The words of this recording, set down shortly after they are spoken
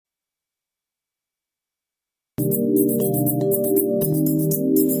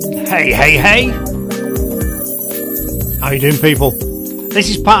Hey, hey, hey. How you doing, people? This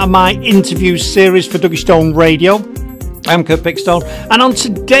is part of my interview series for Dougie Stone Radio. I'm Kurt Pickstone, and on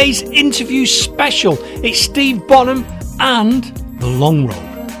today's interview special, it's Steve Bonham and The Long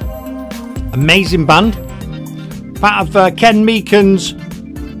Road. Amazing band. Part of Ken Meakin's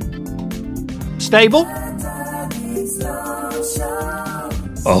stable.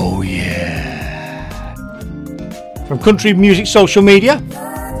 Oh, yeah. From Country Music Social Media.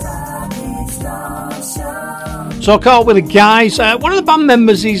 So I caught up with the guys. One of the band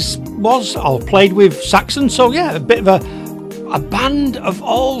members played with Saxon. So yeah, a bit of a band of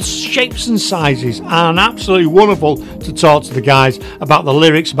all shapes and sizes, and absolutely wonderful to talk to the guys about the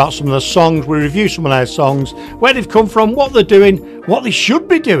lyrics, about some of the songs. We review some of their songs, where they've come from, what they're doing, what they should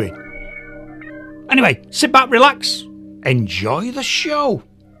be doing. Anyway, sit back, relax, enjoy the show.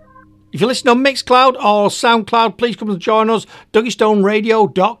 If you listen on Mixcloud or Soundcloud, please come and join us,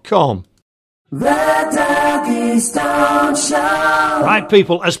 DougieStoneRadio.com. The Dougie Stone Show. Right,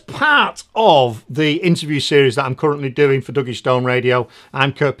 people, as part of the interview series that I'm currently doing for Dougie Stone Radio,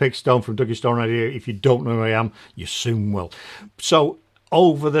 I'm Kurt Pickstone from Dougie Stone Radio. If you don't know who I am, you soon will. So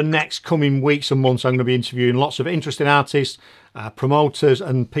over the next coming weeks and months, I'm going to be interviewing lots of interesting artists, promoters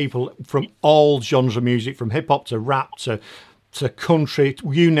and people from all genres of music, from hip-hop to rap to country,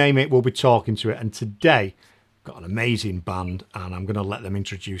 you name it, we'll be talking to it. And today, got an amazing band, and I'm going to let them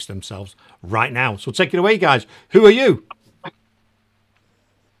introduce themselves right now. So take it away, guys. Who are you?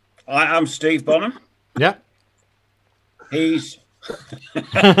 I'm Steve Bonham. Yeah. He's...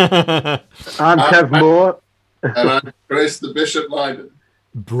 I'm Kev Moore. And I'm Chris the Bishop Lyden.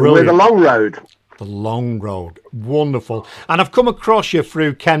 Brilliant. With The Long Road. The Long Road. Wonderful. And I've come across you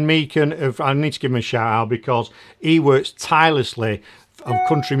through Ken Meakin. I need to give him a shout out because he works tirelessly of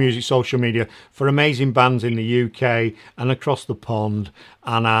Country Music Social Media for amazing bands in the UK and across the pond,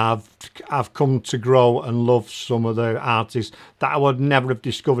 and I've come to grow and love some of the artists that I would never have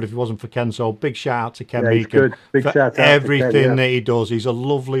discovered if it wasn't for Ken. So big shout out to Ken Meakin for everything that he does. He's a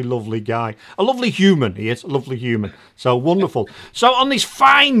lovely, lovely guy, a lovely human. He is a lovely human. So wonderful. So on this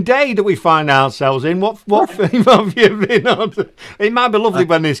fine day that we find ourselves in, what theme have you been on? It might be lovely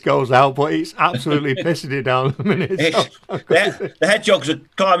when this goes out, but it's absolutely pissing it down at the minute. The hedgehogs are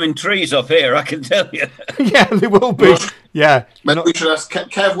climbing trees up here, I can tell you. Yeah, they will be. Yeah. Maybe we should ask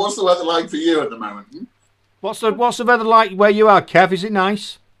Kev, what's the weather like for you at the moment? What's the weather like where you are, Kev? Is it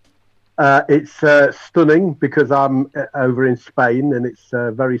nice? It's stunning because I'm over in Spain, and it's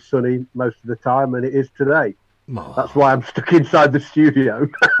very sunny most of the time, and it is today. Oh. That's why I'm stuck inside the studio.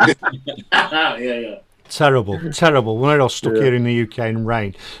 Yeah. Terrible. We're all stuck here in the UK in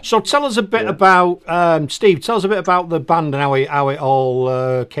rain. So tell us a bit about, Steve, tell us a bit about the band and how it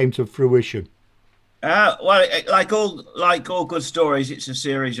all came to fruition. Well, like all good stories, it's a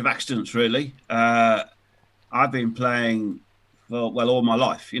series of accidents, really. I've been playing for, all my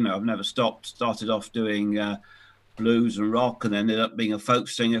life. You know, I've never stopped. Started off doing blues and rock, and ended up being a folk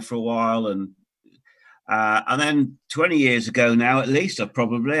singer for a while. And then 20 years ago now, at least,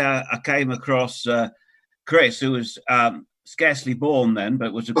 I came across Chris, who was scarcely born then,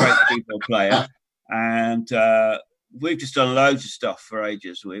 but was a great keyboard player. And we've just done loads of stuff for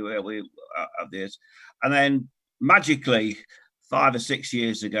ages. We have this, and then magically 5 or 6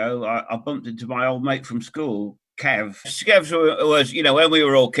 years ago, I bumped into my old mate from school, Kev. Kev was, when we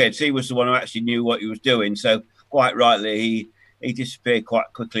were all kids, he was the one who actually knew what he was doing. So quite rightly, he disappeared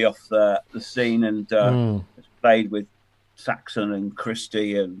quite quickly off the scene and played with Saxon and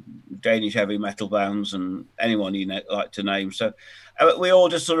Christie and Danish heavy metal bands and anyone you like to name. So we all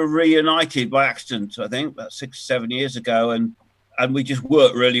just sort of reunited by accident, I think, about 6 or 7 years ago, and we just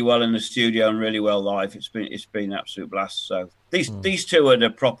worked really well in the studio and really well live. It's been an absolute blast. So these two are the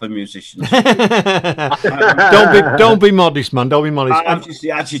proper musicians. Don't be modest, man. Don't be modest. I'm just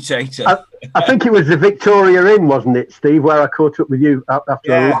the agitator. I think it was the Victoria Inn, wasn't it, Steve, where I caught up with you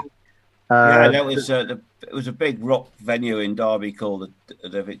after a long... that was it was a big rock venue in Derby called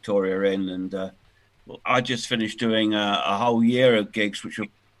the Victoria Inn, and I just finished doing a whole year of gigs, which were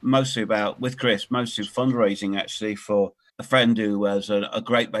mostly with Chris, mostly fundraising actually for a friend who was a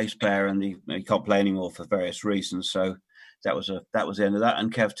great bass player, and he can't play anymore for various reasons. So that was the end of that.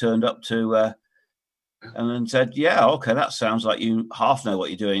 And Kev turned up to and then said, "Yeah, okay, that sounds like you half know what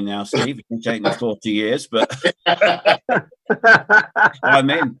you're doing now, Steve. It's been taking 40 years, but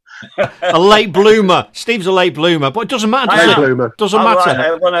I'm in." A late bloomer. Steve's a late bloomer, but it doesn't matter. Doesn't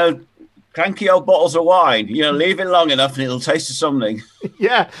matter. Right. cranky old bottles of wine. You know, leave it long enough and it'll taste of something.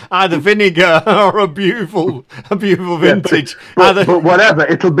 Yeah, either vinegar or a beautiful vintage. But whatever,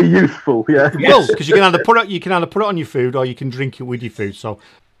 it'll be useful. Yeah, it will, because you can either put it on your food or you can drink it with your food. So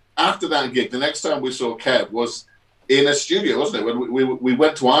after that gig, the next time we saw Kev was in a studio, wasn't it? When we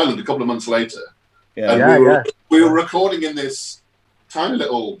went to Ireland a couple of months later. Yeah, and we were recording in this tiny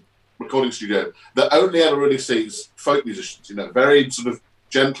little recording studio that only ever really sees folk musicians. You know, very sort of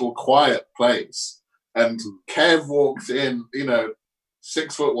gentle, quiet place. And Kev walks in,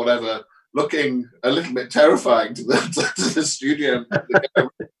 6 foot whatever, looking a little bit terrifying to the studio.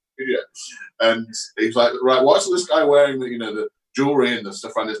 And he's like, right, what's this guy wearing? The jewelry and the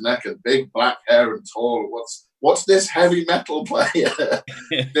stuff around his neck and big black hair and tall. What's this heavy metal player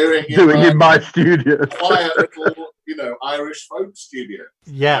doing in my studio? Quiet little, Irish folk studio.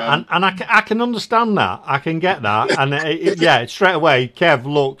 Yeah, and I can understand that. I can get that. And straight away, Kev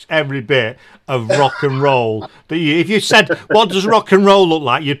looks every bit of rock and roll. If you said, what does rock and roll look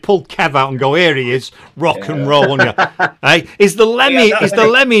like? You'd pull Kev out and go, here he is, rock and roll, wouldn't you? Hey, is the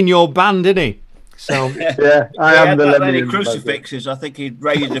Lemmy in your band, isn't he? So yeah, I am the many crucifixes. I think he'd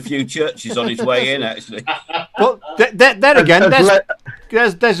raided a few churches on his way in, actually. But then again,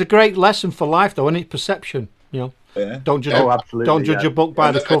 there's a great lesson for life, though, isn't it? Perception. Don't judge a book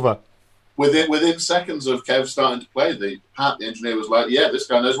by the cover. Within seconds of Kev starting to play, the engineer was like, "Yeah, this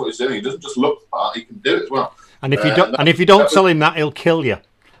guy knows what he's doing. He doesn't just look the part; he can do it as well." And if you don't tell him that, he'll kill you.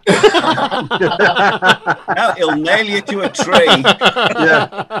 No, he'll nail you to a tree.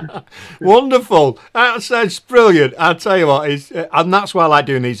 Yeah, wonderful. That sounds brilliant. I'll tell you what, and that's why I like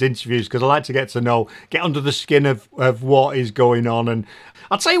doing these interviews, because I like to get under the skin of what is going on. And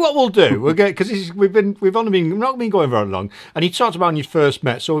I'll tell you what we'll do. We'll get, because we've not been going very long. And you talked about when you first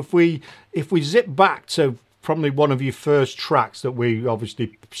met. So if we zip back to probably one of your first tracks that we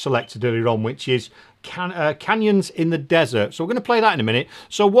obviously selected earlier on, which is Canyons in the Desert. So we're going to play that in a minute.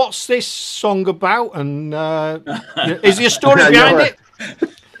 So what's this song about? And is there a story behind it?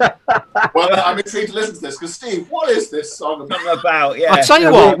 Well, I'm intrigued to listen to this, because Steve, what is this song about? Yeah, I'll tell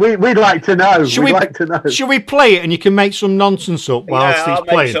you what. We'd like to know. Should we play it and you can make some nonsense up whilst he's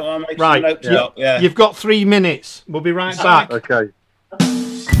playing? I'll make some notes up. Yeah. You've got 3 minutes. We'll be right back. Okay.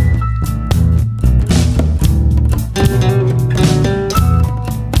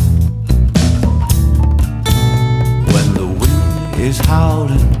 Is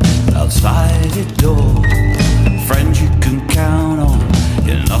howling outside your door. Friends you can count on,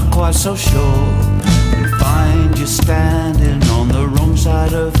 you're not quite so sure. And find you standing on the wrong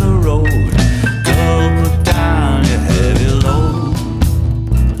side of the road. Girl, put down your heavy load.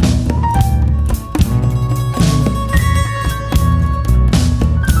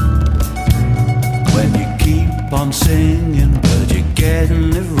 When you keep on singing, but you're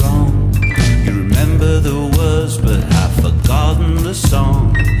getting it wrong. You remember the words, but have forgotten the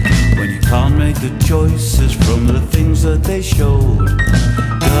song. When you can't make the choices from the things that they showed.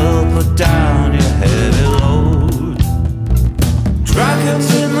 Girl, put down your heavy load. Dragons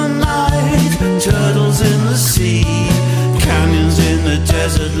in the night, turtles in the sea, canyons in the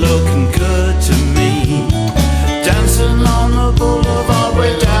desert looking good to me. Dancing on the boulevard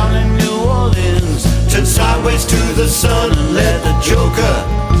way down in New Orleans. Turn sideways to the sun and let the Joker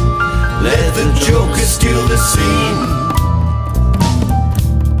steal the scene.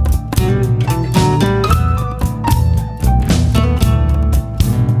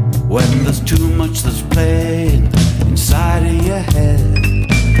 When there's too much that's playing inside of your head,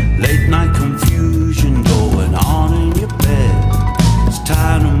 late night confusion going on in your bed. It's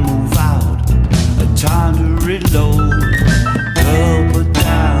time to move out, a time to reload. Girl, put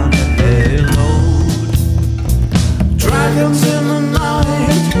down your heavy load. Dragons in the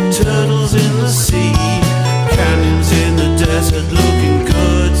night, turtles in the sea, canyons in the desert looking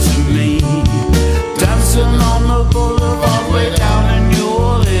good to me. Dancing on the boulevard way down in New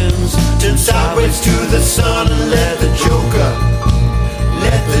Orleans. Turn sideways to the sun and let the Joker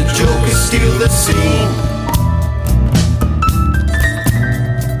steal the scene.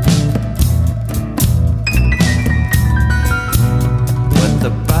 When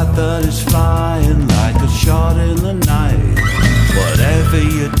the bad bird is flying like a shot in the night, whatever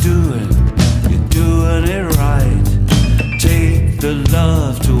you're doing it right. Take the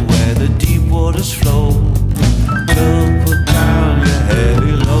love to where the deep waters flow. Girl, put down your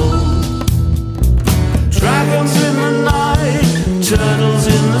heavy load. Dragons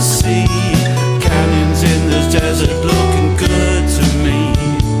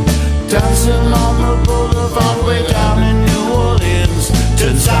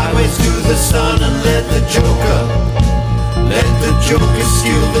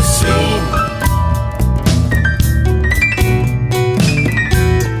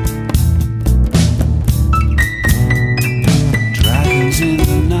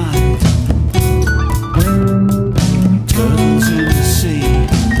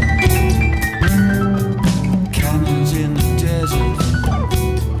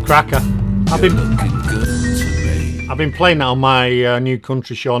cracker. I've been looking good to me. I've been playing that on my new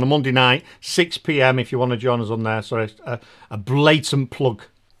country show on a Monday night, 6 p.m. If you want to join us on there. Sorry, a blatant plug.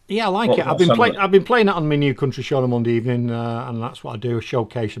 Yeah, I like it. I've been playing it on my new country show on a Monday evening, and that's what I do: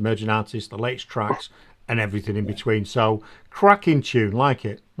 showcase emerging artists, the latest tracks, and everything in between. So, cracking tune, like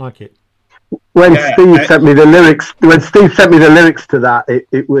it. When Steve sent me the lyrics, to that,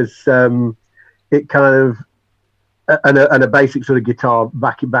 it was it kind of and a basic sort of guitar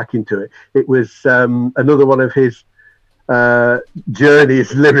back into it. It was another one of his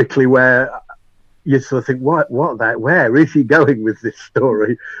journeys lyrically where you sort of think, where is he going with this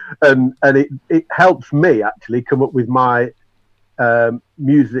story? And it helps me actually come up with my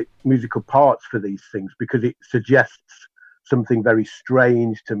musical parts for these things, because it suggests something very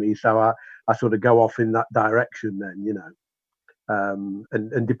strange to me. So I sort of go off in that direction then, you know.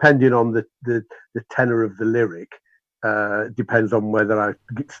 And depending on the tenor of the lyric, depends on whether I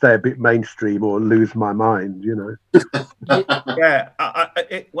stay a bit mainstream or lose my mind, you know.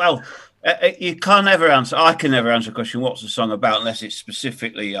 You can't ever answer. I can never answer a question, what's the song about, unless it's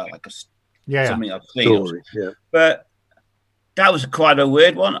specifically something I've seen. Story, yeah. But that was quite a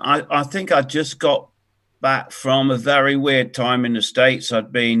weird one. I think I just got back from a very weird time in the States.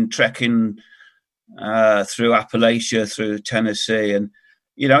 I'd been trekking through Appalachia, through Tennessee, and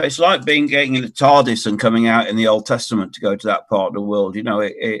you know, it's like getting in the TARDIS and coming out in the Old Testament to go to that part of the world. You know,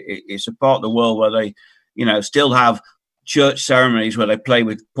 it's a part of the world where they, you know, still have church ceremonies where they play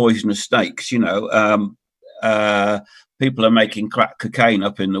with poisonous snakes. You know, people are making crack cocaine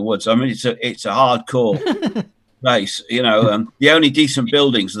up in the woods. I mean, it's a hardcore place. You know, the only decent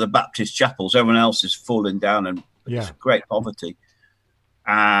buildings are the Baptist chapels. Everyone else is falling down, and it's great poverty.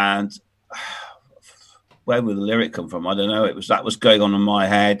 And where would the lyric come from? I don't know. That was going on in my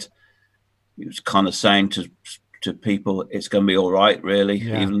head. It was kind of saying to people, it's going to be all right, really,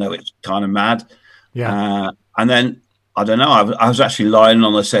 even though it's kind of mad. Yeah. And then, I don't know, I was actually lying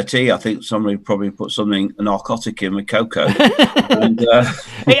on the settee. I think somebody probably put a narcotic in my cocoa. And,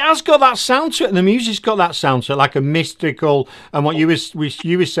 it has got that sound to it, and the music's got that sound to it, like a mystical. And what you were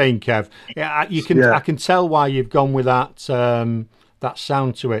saying, Kev, I can tell why you've gone with that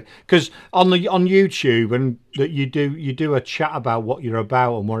sound to it, because on YouTube and that you do a chat about what you're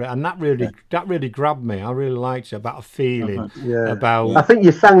about and that really grabbed me. I really liked it, about a feeling about. I think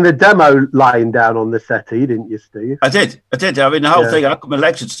you sang the demo lying down on the settee, didn't you, Steve? I did. I mean, the whole thing. My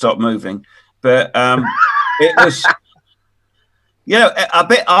legs had stopped moving, but it was. A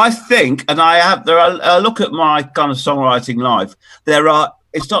bit. I think, and I have. I look at my kind of songwriting life.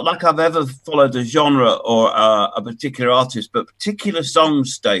 It's not like I've ever followed a genre or a particular artist, but particular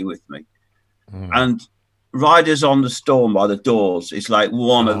songs stay with me. And Riders on the Storm by The Doors is like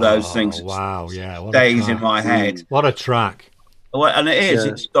one of those things that stays in my head. What a track. And it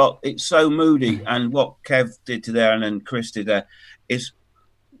is. It's so moody. And what Kev did to there and then Chris did there is,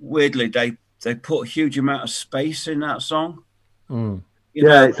 weirdly, they put a huge amount of space in that song.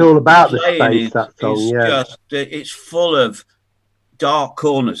 It's all about the space, that song. It's full of dark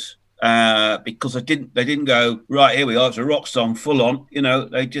corners, because they didn't go, right, here we are, it's a rock song full on, you know.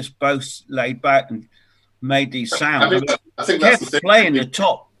 They just both laid back and made these sounds. I think that's the thing. Playing the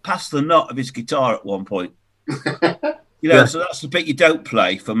top past the nut of his guitar at one point. You know, so that's the bit you don't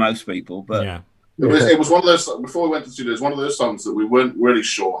play for most people. But it was one of those, before we went to the studio, it was one of those songs that we weren't really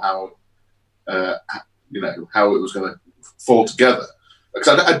sure how it was going to fall together,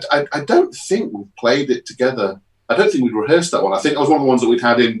 because I don't think we played it together. I don't think we'd rehearsed that one. I think it was one of the ones that we'd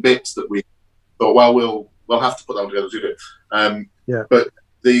had in bits that we thought, well, we'll have to put that one together to do it. But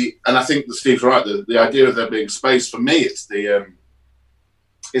and I think that Steve's right. The idea of there being space, for me, it's the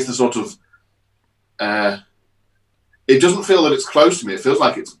sort of it doesn't feel that it's close to me. It feels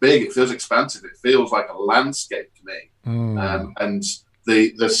like it's big. It feels expansive. It feels like a landscape to me. And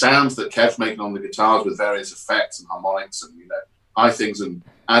the sounds that Kev's making on the guitars with various effects and harmonics and high things and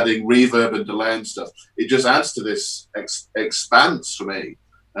adding reverb and delay and stuff, it just adds to this expanse for me.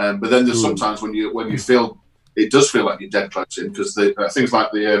 But then there's sometimes when you feel, it does feel like you're dead close in, because things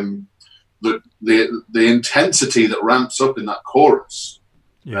like the intensity that ramps up in that chorus.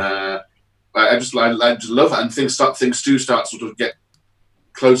 I just love it, and things do start sort of get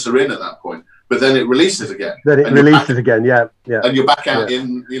closer in at that point. But then it releases again. And you're back out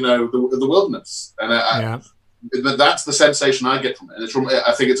in the wilderness, and that's the sensation I get from it. And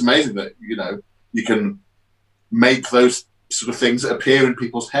I think it's amazing that you can make those sort of things appear in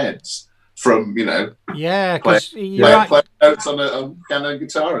people's heads from because play notes on piano and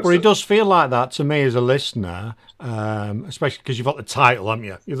guitar. Well, it does feel like that to me as a listener, especially because you've got the title, haven't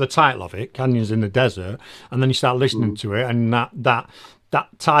you? You're the title of it, Canyons in the Desert, and then you start listening to it, and that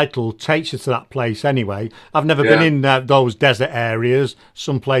that title takes you to that place anyway. I've never been in those desert areas.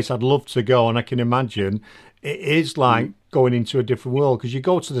 Some place I'd love to go, and I can imagine it is like going into a different world, because you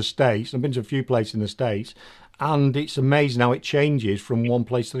go to the States. I've been to a few places in the States, and it's amazing how it changes from one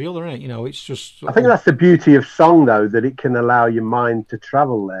place to the other, isn't it? You know, it's just... I think that's the beauty of song, though, that it can allow your mind to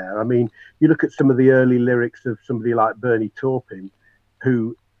travel there. I mean, you look at some of the early lyrics of somebody like Bernie Taupin,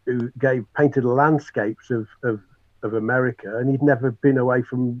 who painted landscapes of America, and he'd never been away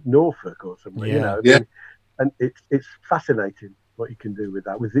from Norfolk or somewhere, you know. And it's fascinating what you can do with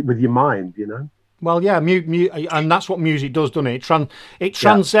that, with your mind, you know. Well, yeah, and that's what music does, doesn't it? It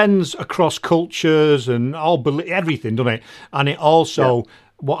transcends across cultures and everything, doesn't it? And it also,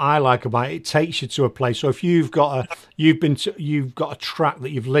 what I like about it takes you to a place. So if you've got a track that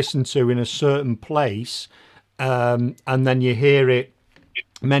you've listened to in a certain place, and then you hear it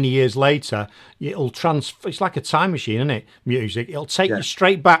many years later, it's like a time machine, isn't it? Music, it'll take you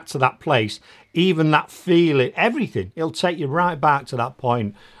straight back to that place, even that feeling, everything. It'll take you right back to that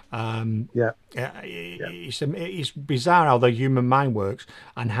point. It's bizarre how the human mind works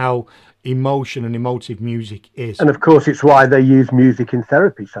and how emotion and emotive music is. And of course, it's why they use music in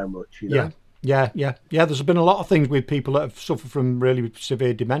therapy so much. You know? Yeah. There's been a lot of things with people that have suffered from really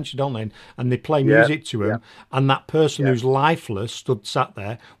severe dementia, don't they? And they play music to them, and that person who's lifeless, sat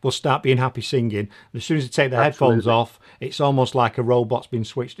there, will start being happy singing. And as soon as they take their headphones off, it's almost like a robot's been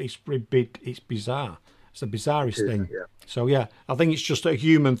switched. It's bizarre. It's the bizarrest thing. Yeah. So, I think it's just a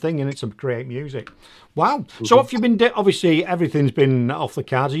human thing, and it's to create music. Wow. Mm-hmm. So, have you been, obviously, everything's been off the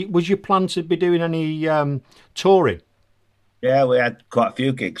cards. Was your plan to be doing any touring? Yeah, we had quite a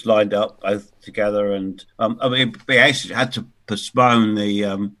few gigs lined up, both together, and we actually had to postpone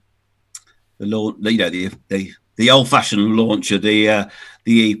the launch, the old-fashioned launch of the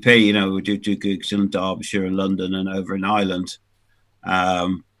EP. You know, we do gigs in Derbyshire and London and over in Ireland.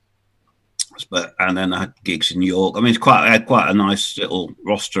 And then I had gigs in York. I mean, I had quite a nice little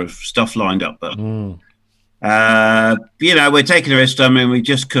roster of stuff lined up. But we're taking a risk. I mean, we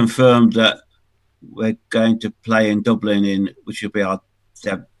just confirmed that we're going to play in Dublin, which will be our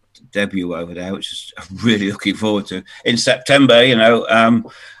debut over there, which is I'm really looking forward to in September. You know,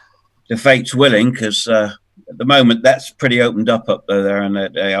 the fate's willing, because at the moment that's pretty opened up there,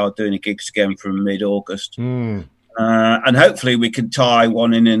 and they are doing the gigs again from mid-August, and hopefully we can tie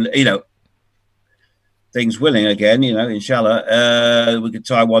one in. You know, things willing again, you know, inshallah, we could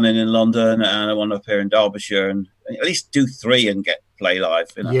tie one in London and one up here in Derbyshire, and at least do 3 and play live.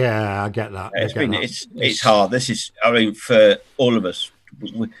 You know? Yeah, I get that. It's hard. This is, I mean, for all of us.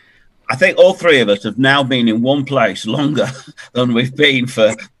 I think all 3 of us have now been in one place longer than we've been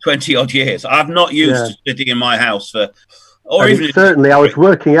for 20 odd years. I've not used to sitting in my house I was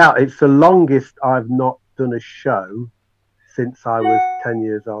working out, it's the longest I've not done a show since I was 10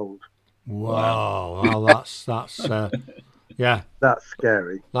 years old. Wow. Well, that's that's scary. That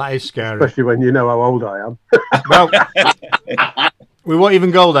is scary, especially when you know how old I am. Well, we won't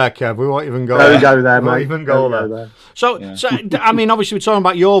even go there, Kev. We won't even go there. Don't go there, mate. Won't even go there. So, I mean, obviously, we're talking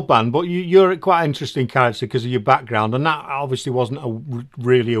about your band, but you're quite an interesting character because of your background, and that obviously wasn't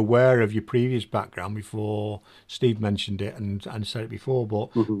really aware of your previous background before Steve mentioned it and said it before. But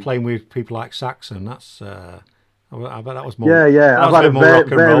playing with people like Saxon, that's I bet that was more. I've had a more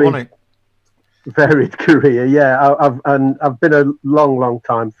rock and roll, wasn't it? Varied career, I've been a long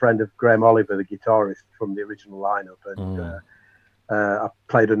time friend of Graham Oliver, the guitarist from the original lineup, and I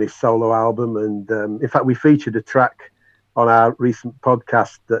played on his solo album, and in fact we featured a track on our recent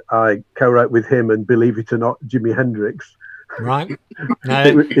podcast that I co-wrote with him and, believe it or not, Jimi Hendrix. Right.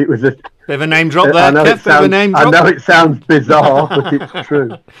 It was a bit of a name drop there. I know it sounds bizarre, but it's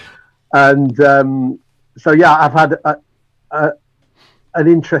true. And I've had an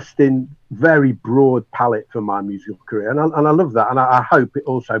interesting, very broad palette for my musical career, and I love that, and I hope it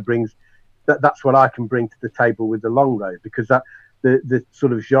also brings that's what I can bring to the table with the Long Road, because that the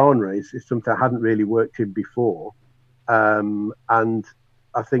sort of genre is something I hadn't really worked in before, and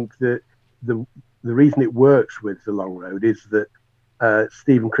I think that the reason it works with the Long Road is that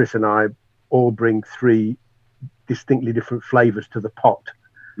Steve and Chris and I all bring 3 distinctly different flavors to the pot.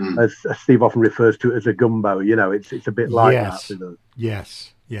 As Steve often refers to it as a gumbo, you know, it's a bit like that with us.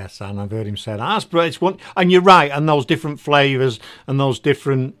 Yes, and I've heard him say that. It's one, and you're right, and those different flavours and those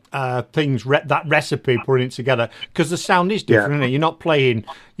different things, that recipe, putting it together, because the sound is different, isn't it? You're not playing,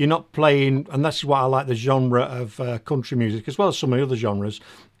 and that's what I like the genre of country music, as well as some of the other genres.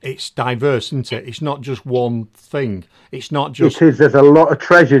 It's diverse, isn't it? It's not just one thing. It's not just. It is. There's a lot of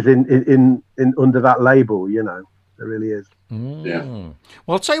treasures in under that label, you know. There really is. Yeah. Well,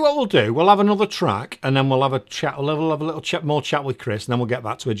 I'll tell you what we'll do. We'll have another track, and then we'll have a chat. We'll have a little chat, more chat with Chris, and then we'll get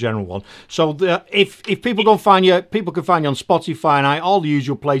back to a general one. So, if people go and find you, people can find you on Spotify and all the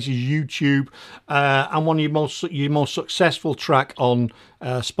usual places, YouTube, and one of your most successful track on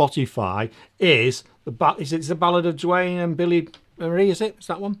Spotify is the Ballad of Dwayne and Billy Marie. Is it? Is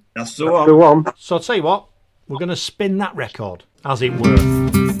that one? That's the one. The one. So, I'll tell you what. We're going to spin that record, as it were.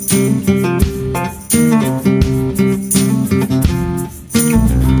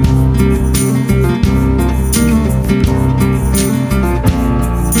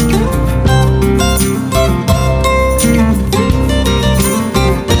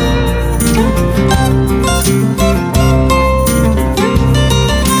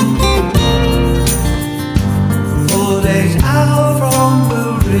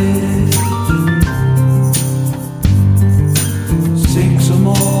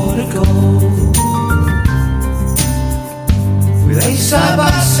 Side by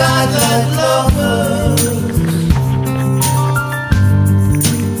side like lovers,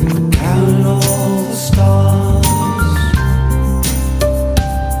 counting all the stars,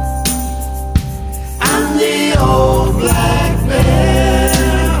 and the old black bear,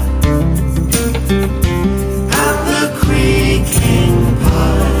 and the creaking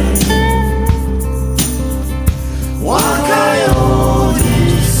pine. One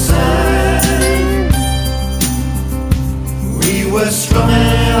coyote sang, we were strumming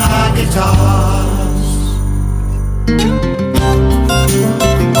our guitars.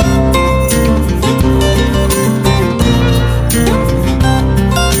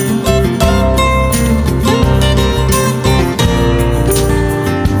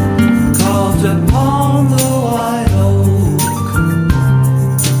 Carved upon the white oak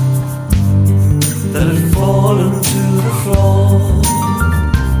that had fallen to the floor,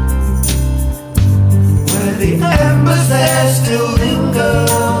 where the embers there still linger.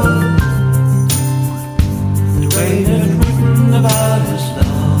 Dwayne had written about his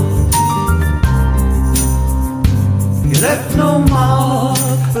love. He left no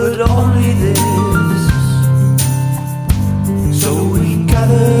mark, but only this. So we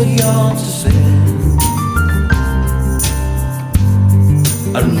gathered yarn to spin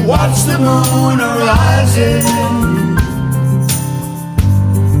and watched the moon arising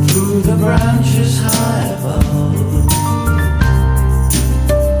through the branches high above.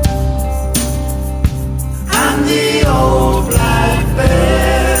 And the old black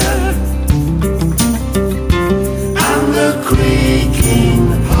bear and the creaking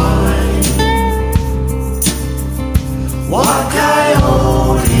pine, what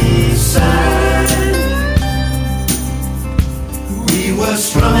coyote sang, we were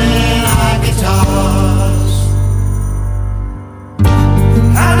strumming our guitars.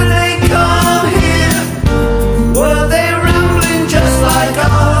 How did they come here? Were they rambling just like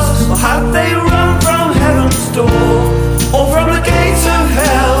us? Or had they run from heaven's door, or from the gates of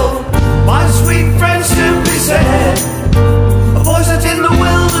hell? My sweet friend simply said, a voice that's in the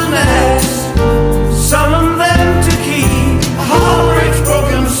wilderness summoned them to keep a heartbreak's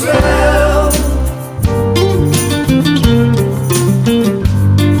broken spell.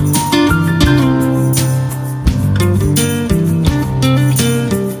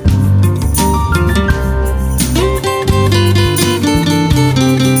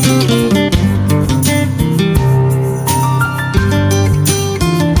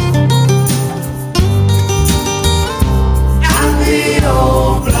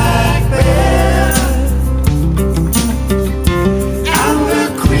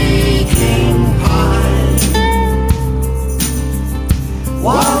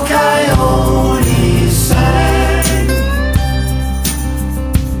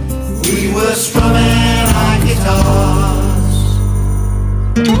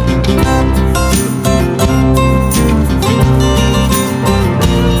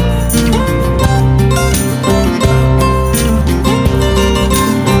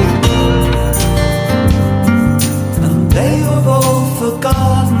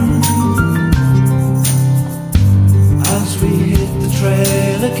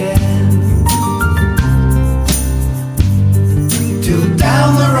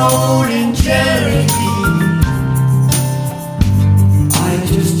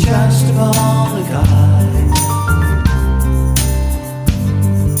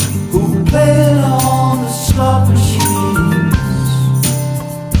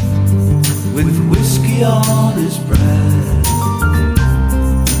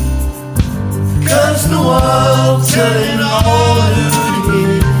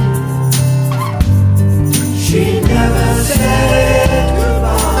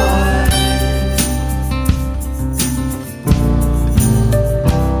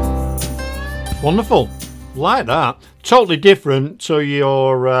 Wonderful. Like that. Totally different to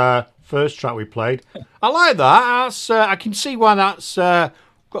your first track we played. I like that. That's, I can see why that's got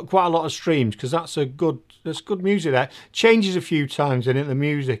quite a lot of streams, because that's good music there. Changes a few times in it, the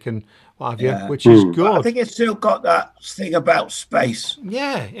music and what have you, which is good. But I think it's still got that thing about space.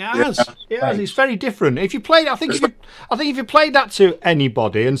 Yeah, it has. It has. It's very different. If you played, I think if you played that to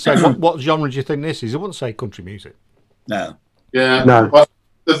anybody and said what genre do you think this is, I wouldn't say country music. No. Yeah. No. Well,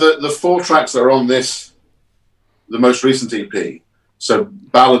 the 4 tracks that are on this, the most recent EP, so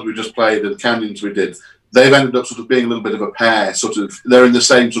Ballad we just played and Canyons we did, they've ended up sort of being a little bit of a pair. Sort of, they're in the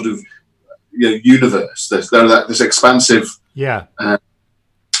same sort of universe. They're this expansive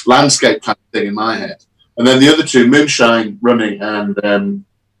landscape kind of thing in my head. And then the other two, Moonshine Running and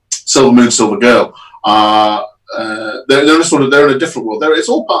Silver Moon, Silver Girl, are they're in a different world. It's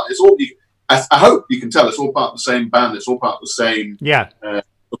all part. I hope you can tell it's all part of the same band. It's all part of the same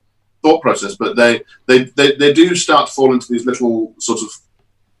thought process. But they do start to fall into these little sort of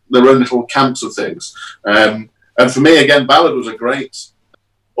their own little camps of things. And for me, again, Ballad was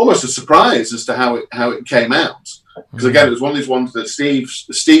almost a surprise as to how it came out. Because again, it was one of these ones that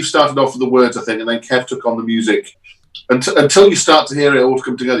Steve started off with the words, I think, and then Kev took on the music. Until you start to hear it all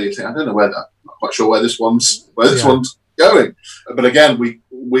come together, you think, I don't know I'm not quite sure where this one's going. But again,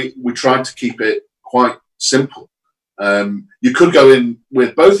 we tried to keep it quite simple. You could go in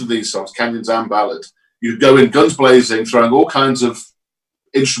with both of these songs, Canyons and Ballad. You'd go in guns blazing, throwing all kinds of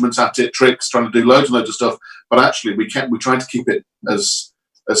instruments at it, tricks, trying to do loads and loads of stuff. But actually, we tried to keep it as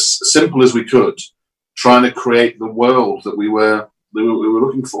simple as we could, trying to create the world that we were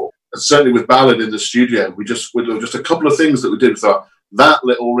looking for. And certainly with Ballad in the studio, we were just a couple of things that we did. We thought, that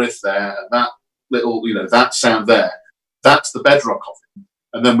little riff there, that little, that sound there, that's the bedrock of it.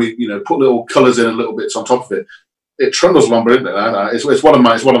 And then we, put little colours in and little bits on top of it. It trundles along, isn't it? It's one of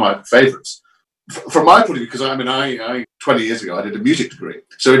my favourites. From my point of view, because I 20 years ago I did a music degree,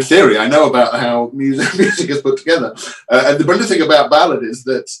 so in theory I know about how music is put together. And the brilliant thing about Ballad is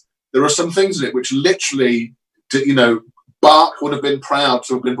that there are some things in it which literally, Bach would have been proud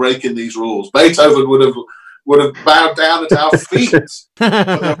to have been breaking these rules. Beethoven would have bowed down at our feet for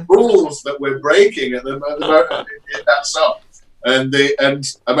the rules that we're breaking at the moment in that song. And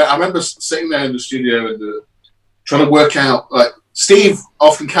I remember sitting there in the studio and trying to work out. Like Steve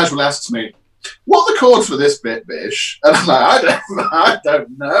often casually asks me, "What are the chords for this bit, Bish?" And I'm like, I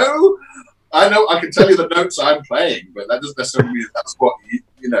don't know. I know I can tell you the notes I'm playing, but that doesn't necessarily mean that's what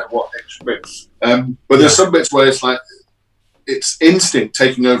what it should be. But there's some bits where it's like it's instinct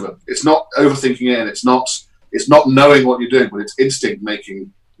taking over. It's not overthinking it, and it's not knowing what you're doing, but it's instinct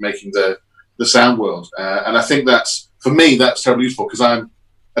making the sound world. And I think that's, for me, that's terribly useful, because I'm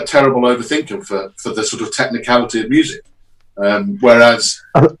a terrible overthinker for the sort of technicality of music. Whereas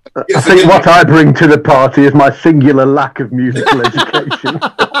I think what I bring to the party is my singular lack of musical education.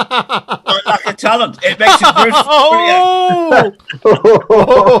 Lack of talent. It makes it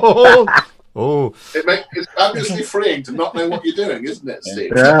Oh. It's obviously freeing to not know what you're doing, isn't it,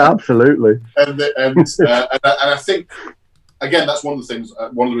 Steve? Yeah, absolutely. And I think, again, that's one of the things.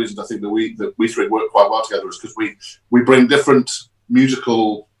 One of the reasons I think that we three work quite well together is because we bring different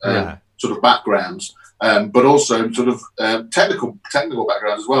musical sort of backgrounds, but also sort of technical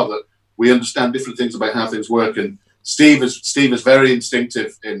backgrounds as well. That we understand different things about how things work. And Steve is very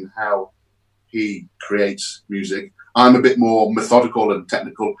instinctive in how he creates music. I'm a bit more methodical and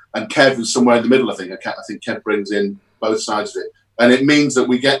technical, and Kev is somewhere in the middle. I think Kev brings in both sides of it, and it means that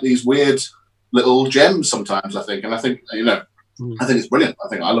we get these weird little gems sometimes. I think it's brilliant.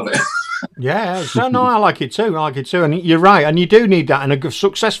 I love it. Yeah, so no, I like it too. And you're right, and you do need that in a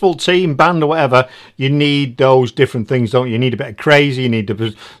successful team, band or whatever. You need those different things, don't you? You need a bit of crazy. You need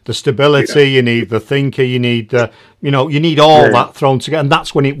the stability. You need the thinker. You need you need all that thrown together, and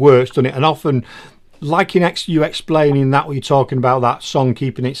that's when it works, doesn't it? And often, like you explaining that, what you're talking about, that song,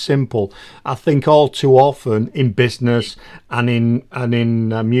 keeping it simple. I think all too often in business and in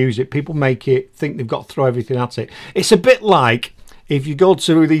music, people think they've got to throw everything at it. It's a bit like if you go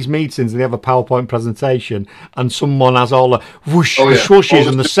to these meetings and they have a PowerPoint presentation and someone has all the swooshes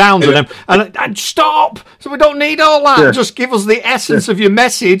and the sounds of them, and stop! So we don't need all that. Yeah. Just give us the essence of your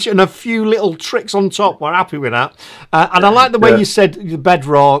message and a few little tricks on top. We're happy with that. And I like the way you said the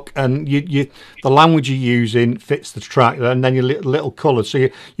bedrock and the language you're using fits the track, and then your little colours. So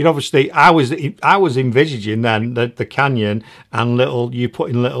you obviously, I was envisaging then the canyon and you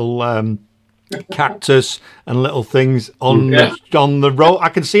putting little cactus and little things on the road. I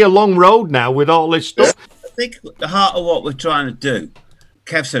can see a long road now with all this stuff. I think the heart of what we're trying to do,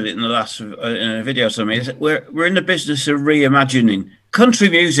 Kev said it in the last in a video or something, is we're in the business of reimagining country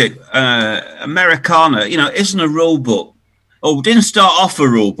music, Americana, isn't a rule book. Or didn't start off a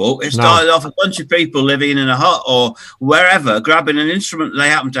rule book. It started off a bunch of people living in a hut or wherever, grabbing an instrument they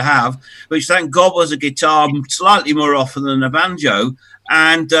happen to have, which thank God was a guitar slightly more often than a banjo,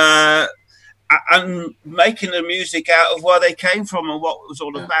 and making the music out of where they came from and what it was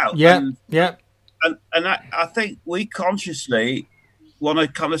all about. And I think we consciously want to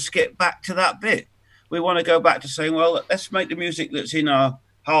kind of skip back to that bit. We want to go back to saying, well, let's make the music that's in our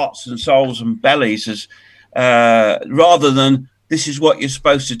hearts and souls and bellies as rather than this is what you're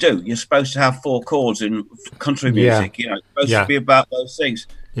supposed to do. You're supposed to have 4 chords in country music. It's supposed to be about those things.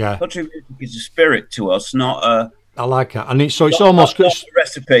 Country music is a spirit to us, not a. I like it, and it's almost not a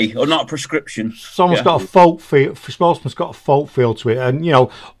recipe or not a prescription. It's almost got a folk feel. It's got a folk feel to it, and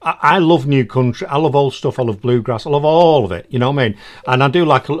I love new country. I love old stuff. I love bluegrass. I love all of it. You know what I mean? And I do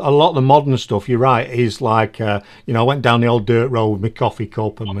like a lot of the modern stuff. You're right. Is like I went down the old dirt road with my coffee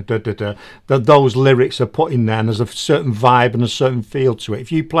cup and my those lyrics are put in there, and there's a certain vibe and a certain feel to it.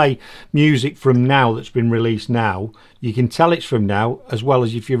 If you play music from now that's been released now, you can tell it's from now, as well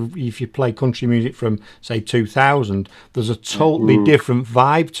as if you play country music from say 2000. There's a totally different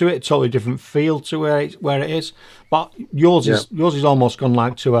vibe to it, a totally different feel to where it is. But yours is almost gone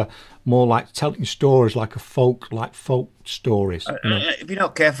like to a more like telling stories, like folk stories. If you're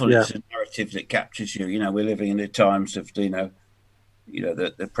not careful, it's a narrative that captures you. We're living in the times of the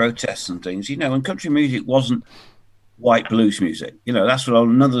protests and things. And country music wasn't white blues music. That's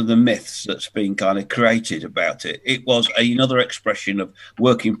another of the myths that's been kind of created about it. It was another expression of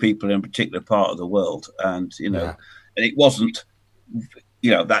working people in a particular part of the world, and and it wasn't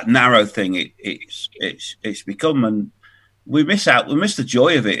that narrow thing. It's become, and we miss the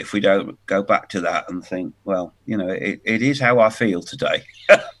joy of it if we don't go back to that and think, well, it is how I feel today.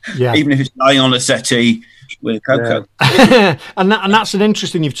 Even if it's lying on a settee with cocoa. and that's an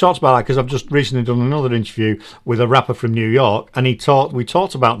interesting, you've talked about that, because I've just recently done another interview with a rapper from New York, and we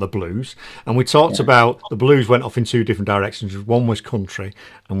talked about the blues, and we talked about the blues went off in 2 different directions. One was country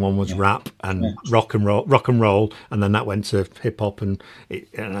and one was rap and rock and roll, and then that went to hip hop and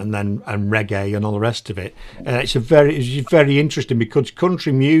reggae and all the rest of it. It's very interesting, because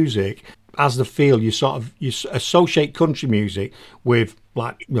country music has the feel, you associate country music with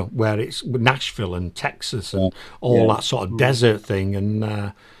where it's Nashville and Texas and all that sort of desert thing,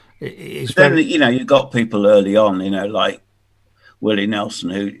 and it's very. You got people early on, like Willie Nelson,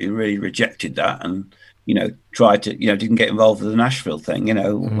 who really rejected that and tried to didn't get involved with the Nashville thing,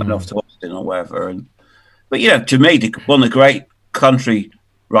 went off to Austin or wherever. But to me, one of the great country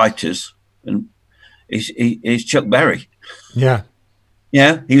writers is Chuck Berry.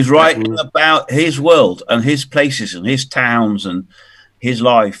 He was writing about his world and his places and his towns and his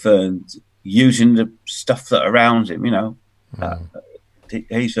life, and using the stuff that around him.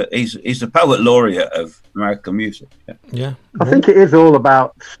 He's the poet laureate of American music. I think it is all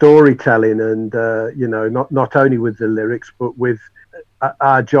about storytelling, and not only with the lyrics, but with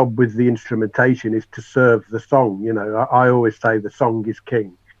our job with the instrumentation is to serve the song. I always say the song is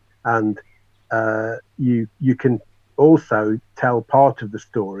king, and you can also tell part of the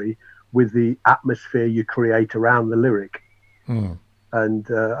story with the atmosphere you create around the lyric. And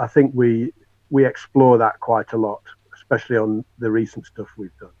I think we explore that quite a lot, especially on the recent stuff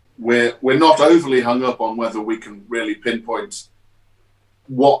we've done. We're not overly hung up on whether we can really pinpoint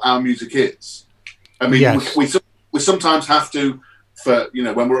what our music is. I mean, we sometimes have to,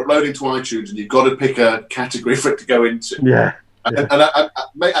 when we're uploading to iTunes, and you've got to pick a category for it to go into. And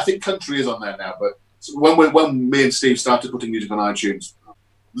I think country is on there now, but when me and Steve started putting music on iTunes,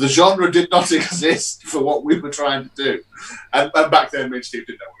 the genre did not exist for what we were trying to do, and back then me and Steve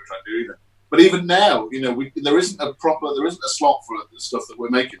didn't know what we were trying to do either. But even now, there isn't a slot for the stuff that we're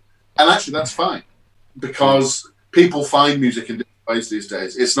making, and actually that's fine, because people find music in different ways these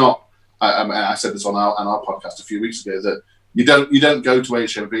days. It's not. I said this on our podcast a few weeks ago, that you don't go to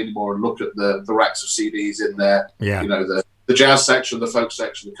HMV anymore and look at the racks of CDs in there. The jazz section, the folk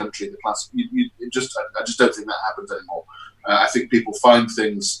section, the country, the classic. I just don't think that happens anymore. I think people find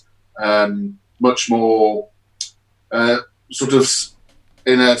things much more sort of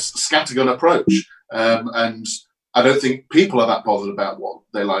in a scattergun approach, and I don't think people are that bothered about what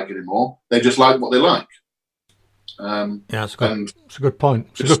they like anymore. They just like what they like. It's a good point.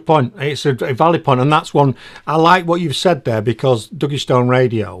 It's a good point. It's a valid point, and that's one. I like what you've said there, because Dougie Stone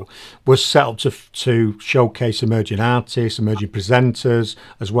Radio was set up to showcase emerging artists, emerging presenters,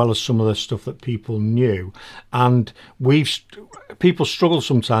 as well as some of the stuff that people knew. And people struggle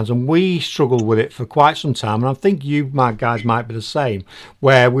sometimes, and we struggled with it for quite some time. And I think you, my guys, might be the same,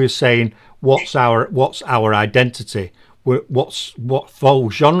 where we're saying, what's our identity? what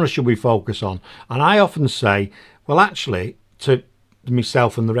folk genre should we focus on? And I often say, well, actually, to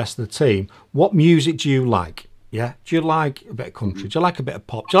myself and the rest of the team, what music do you like? Yeah, do you like a bit of country? Do you like a bit of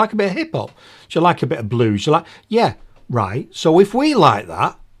pop? Do you like a bit of hip hop? Do you like a bit of blues? Do you like? Yeah, right. So if we like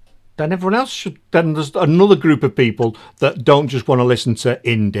that, then everyone else should. Then there's another group of people that don't just want to listen to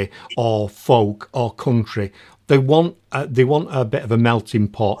indie or folk or country. They want a bit of a melting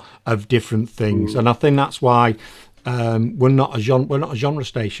pot of different things, and I think that's why we're not a genre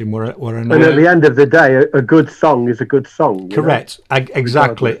station. We're an. And at the end of the day, a good song is a good song. Correct.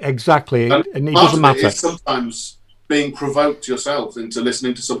 Exactly. And it doesn't matter. It's sometimes being provoked yourself into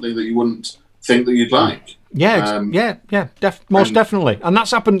listening to something that you wouldn't think that you'd like. Most definitely, and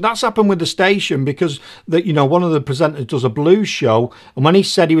that's happened. That's happened with the station because one of the presenters does a blues show, and when he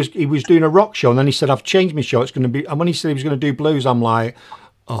said he was doing a rock show, and then he said I've changed my show. It's going to be, and when he said he was going to do blues, I'm like,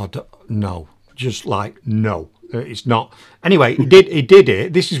 oh no, just like no, it's not. Anyway, he did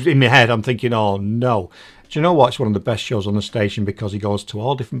it. This is in my head. I'm thinking, oh no. Do you know what? It's one of the best shows on the station because he goes to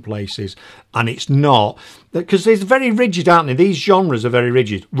all different places, and it's not because they're very rigid, aren't they? These genres are very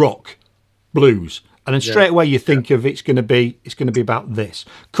rigid. Rock, blues. And then straight away you think of it's going to be about this.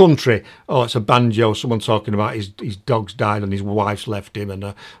 Country, oh, it's a banjo. Someone talking about his dog's died and his wife's left him,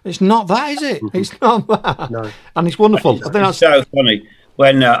 and it's not that, is it? It's not that. No. And it's wonderful. I think that's so funny.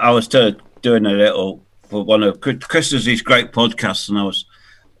 When I was doing a little for one of Chris's great podcasts, and I was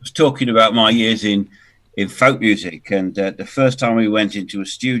talking about my years in folk music, and the first time we went into a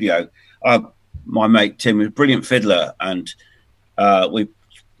studio, my mate Tim was a brilliant fiddler, and we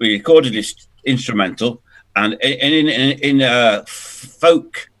recorded this instrumental, and in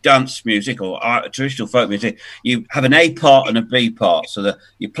folk dance music or traditional folk music, you have an A part and a B part. So that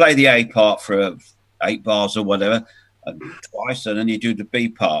you play the A part for 8 bars or whatever, twice, and then you do the B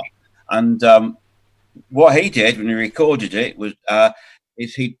part. And what he did when he recorded it was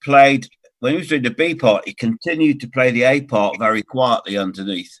is he played, when he was doing the B part, he continued to play the A part very quietly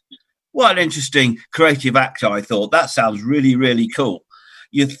underneath. What an interesting creative act, I thought. That sounds really, really cool.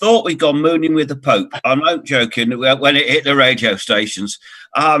 You thought we'd gone mooning with the Pope. I'm not joking. When it hit the radio stations,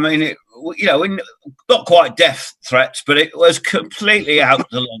 I mean, not quite death threats, but it was completely out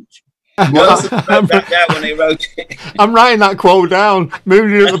to lunch. When he wrote it. I'm writing that quote down.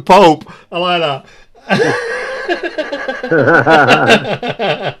 Mooning with the Pope. I like that.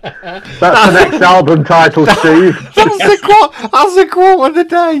 That's the next album title, Steve. That's the quote of the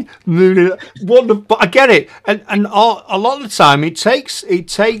day. But I get it, and a lot of the time it takes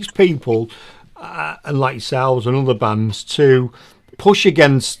people, and like yourselves and other bands, to push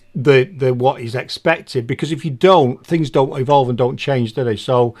against the what is expected, because if you don't, things don't evolve and don't change, do they?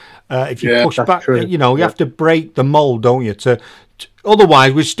 So if you push back, true. You have to break the mold, don't you?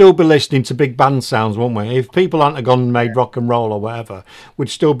 Otherwise, we'd still be listening to big band sounds, wouldn't we? If people hadn't gone and made rock and roll or whatever, we'd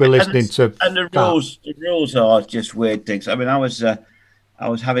still be listening to. And the rules are just weird things. I mean, I was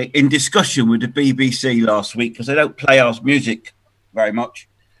having in discussion with the BBC last week because they don't play our music very much.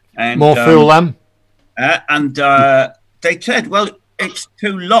 And, more fool them. And they said, well, it's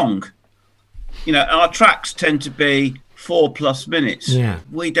too long. Our tracks tend to be 4+ minutes. Yeah.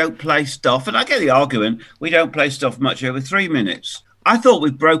 We don't play stuff, and I get the argument, we don't play stuff much over 3 minutes. I thought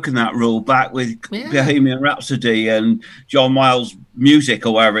we'd broken that rule back with Bohemian Rhapsody and John Miles' Music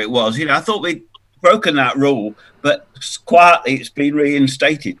or wherever it was. I thought we'd broken that rule, but quietly it's been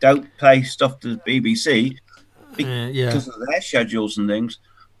reinstated. Don't play stuff to the BBC because of their schedules and things.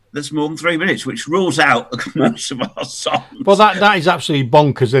 There's more than 3 minutes, which rules out most of our songs. Well, that is absolutely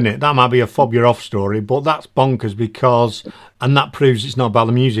bonkers, isn't it? That might be a fob you off story, but that's bonkers because, and that proves it's not about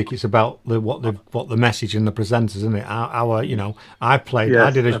the music; it's about what the message and the presenters, isn't it? I played.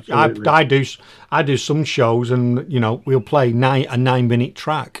 Yes, I do some shows, and we'll play a 9-minute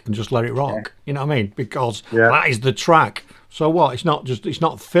track and just let it rock. Yeah. You know what I mean? Because that is the track. So what? It's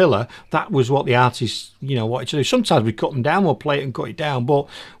not filler. That was what the artists, wanted to do. Sometimes we cut them down, we'll play it and cut it down. But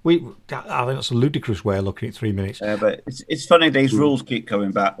I think that's a ludicrous way of looking at 3 minutes. Yeah, but it's funny, these rules keep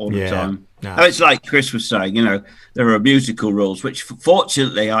coming back all the time. No. And it's like Chris was saying, there are musical rules, which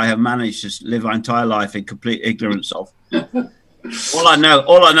fortunately I have managed to live my entire life in complete ignorance of. All I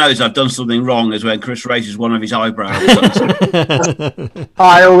know is I've done something wrong is when Chris raises one of his eyebrows.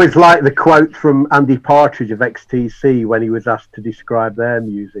 I always like the quote from Andy Partridge of XTC when he was asked to describe their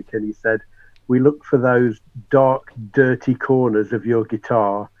music, and he said, "We look for those dark, dirty corners of your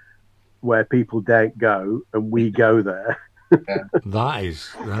guitar where people don't go, and we go there."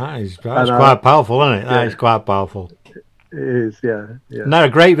 That's quite powerful, isn't it? That is quite powerful. It is, yeah. And they were a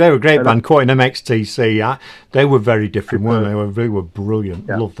great band, quoting MXTC. They were very different, weren't they? They were brilliant.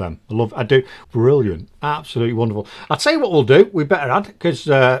 Yeah. Love them. I do. Brilliant. Absolutely wonderful. I'll tell you what we'll do. We better add, because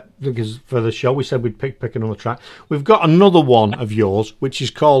for the show we said we'd pick another track. We've got another one of yours, which is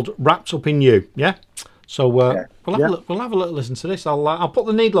called Wrapped Up in You. Yeah? So we'll have a little listen to this. I'll put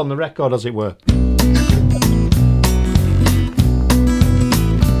the needle on the record, as it were.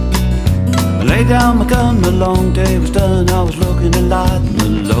 I laid down my gun, my long day was done. I was looking to lighten the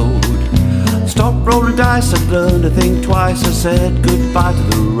load. Stopped rolling dice, I'd learned to think twice. I said goodbye to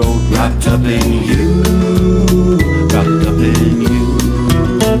the road. Wrapped up in you, wrapped up in you,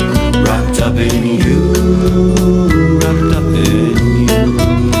 wrapped up in you, wrapped up in you.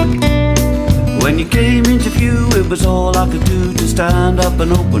 When you came into view, it was all I could do to stand up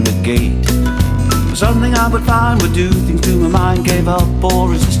and open the gate. Something I would find would do things to my mind. Gave up all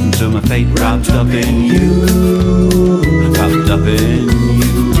resistance to my fate. Wrapped up in you, wrapped up in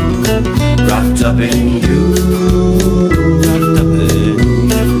you, wrapped up in you, wrapped up in you.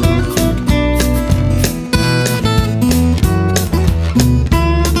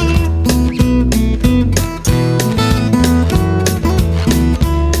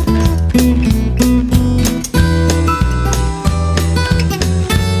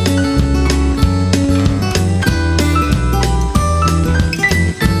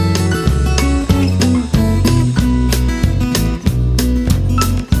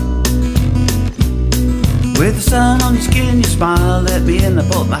 With the sun on your skin, you smile at me, and I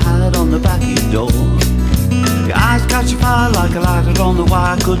put my hat on the back of your door. Your eyes catch a fire like a lighter on the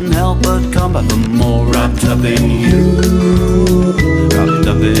wire. Couldn't help but come back for more. Wrapped up in you, wrapped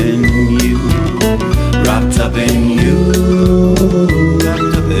up in you, wrapped up in you,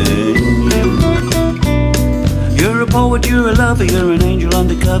 wrapped up in you. You're a poet, you're a lover, you're an angel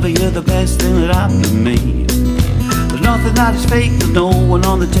undercover. You're the best thing that happened to me. Nothing that is fake, there's no one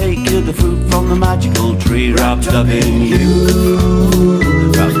on the take. You're the fruit from the magical tree. Wrapped up in you,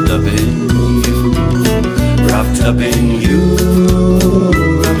 wrapped up in you, wrapped up in you,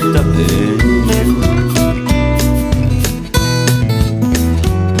 wrapped up in you.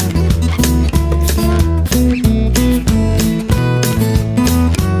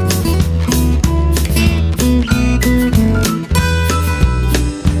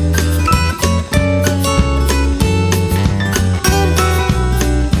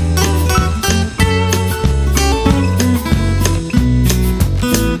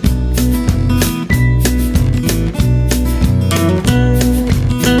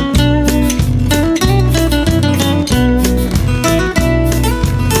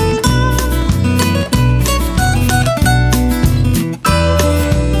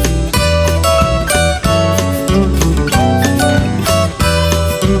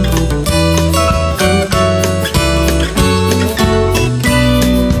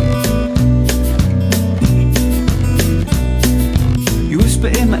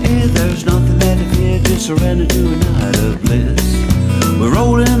 Surrender to a night of bliss. We're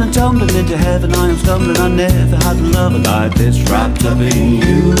rolling and tumbling into heaven. I am stumbling. I never had a lover like this. Wrapped up in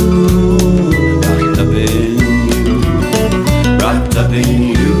you, wrapped up in you, wrapped up in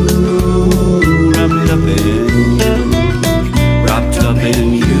you, wrapped up in you, wrapped up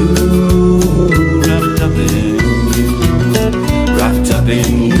in you, wrapped up in you, wrapped up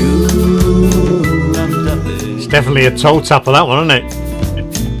in you, wrapped up in you. It's definitely a toe tapper, that one, isn't it?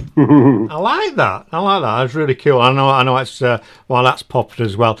 I like that. That's really cool. I know it's that's popular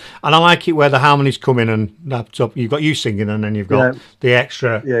as well, and I like it where the harmonies come in and that top. You've got you singing, and then you've got the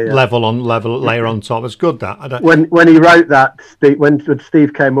extra level layer on top. It's good that. When he wrote that, when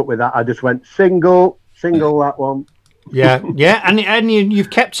Steve came up with that, I just went single that one. Yeah, and you've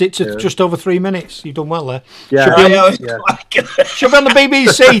kept it to just over 3 minutes. You've done well there. Yeah, should be on the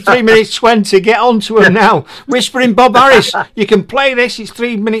BBC, 3 minutes 20. Get on to it now. Whispering Bob Harris. You can play this. It's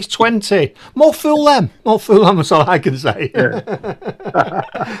 3 minutes 20. More fool them. That's all I can say.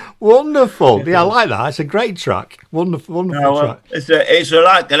 Yeah. Wonderful. Yeah, I like that. It's a great track. Wonderful track. It's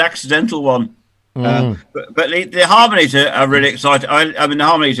like an accidental one. But the harmonies are really exciting. I mean, the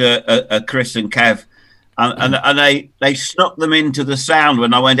harmonies are Chris and Kev. And they snuck them into the sound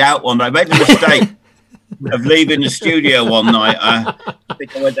when I went out one day. I made the mistake of leaving the studio one night. I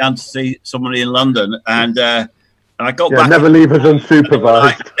think I went down to see somebody in London, and I got back. Never leave us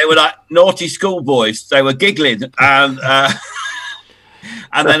unsupervised. They were like naughty schoolboys. They were giggling, and then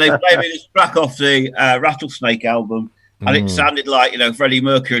they played me this track off the Rattlesnake album. And it sounded like, Freddie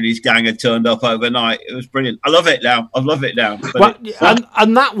Mercury and his gang had turned up overnight. It was brilliant. I love it now. Well,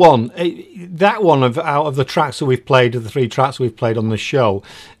 and that one out of the tracks that we've played, of the 3 tracks we've played on the show,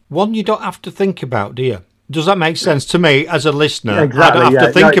 one you don't have to think about, do you? Does that make sense to me as a listener? Exactly, I don't have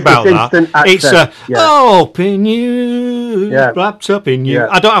to think about that. It's open you, wrapped up in you.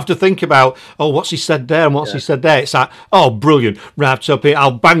 I don't have to think about, what's he said there and what's he said there. It's like, brilliant, wrapped up in.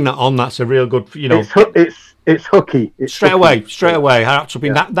 I'll bang that on. That's a real good, It's hooky. It's straight away. Wrapped up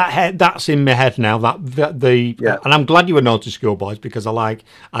in that's in my head now. And I'm glad you were Naughty Schoolboys because I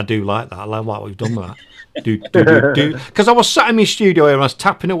do like that. I like what we've done with that. Do because I was sat in my studio here and I was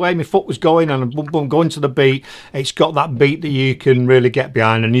tapping away, my foot was going and I'm going to the beat. It's got that beat that you can really get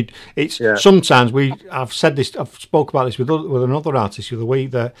behind, and sometimes I've said this, I've spoke about this with another artist the other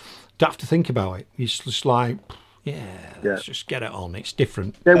week, that you don't have to think about it. It's just like let's just get it on. It's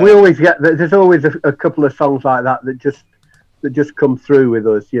different. We always there's always a couple of songs like that just come through with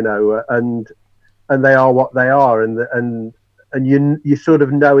us, and they are what they are, and you sort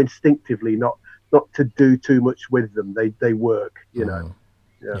of know instinctively not to do too much with them. They work,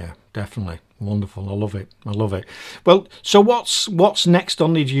 Yeah, definitely. Wonderful. I love it. Well, so what's next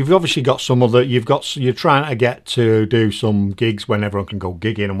on these? You've obviously got some other. You're trying to get to do some gigs when everyone can go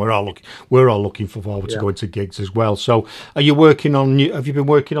gigging, and we're all looking forward to going to gigs as well. So, are you working on have you been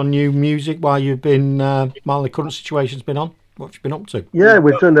working on new music while you've been while the current situation's been on? What have you been up to? Yeah,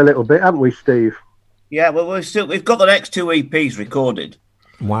 we've done a little bit, haven't we, Steve? Yeah, well, we've got the next 2 EPs recorded.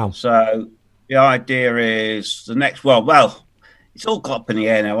 Wow. So the idea is the next one. Well, it's all up in the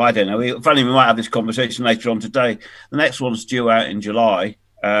air now. I don't know. We might have this conversation later on today. The next one's due out in July.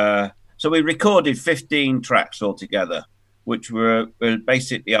 So we recorded 15 tracks altogether, which were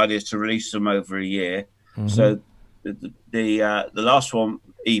basically the idea is to release them over a year. Mm-hmm. So the last one,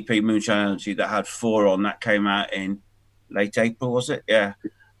 EP Moonshine Energy, that had 4 on, that came out in late April, was it? Yeah.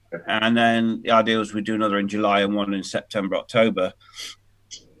 And then the idea was we'd do another in July and one in September, October.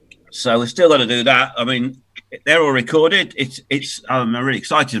 So we're still going to do that. I mean, they're all recorded. I'm really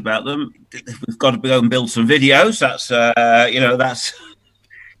excited about them. We've got to go and build some videos. That's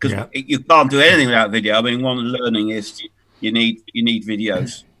because you can't do anything without video. I mean, one learning is you need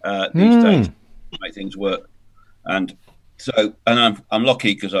videos these days to make things work. And so, and I'm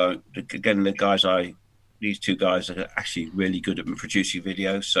lucky because these two guys are actually really good at producing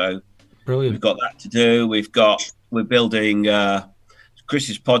videos. So brilliant. We've got that to do. We're building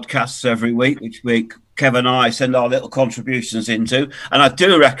Chris's podcasts every week, which week Kev and I send our little contributions into. And I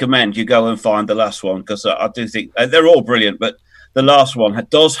do recommend you go and find the last one, because I do think they're all brilliant, but the last one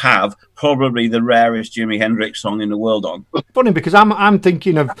does have probably the rarest Jimi Hendrix song in the world on. Funny, because I'm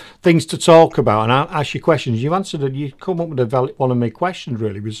thinking of things to talk about, and I'll ask you questions. You answered it. You come up with one of my questions.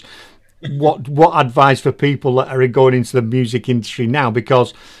 Really was what advice for people that are going into the music industry now,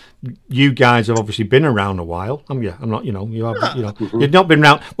 because you guys have obviously been around a while, haven't you? I'm not, you have, you've not been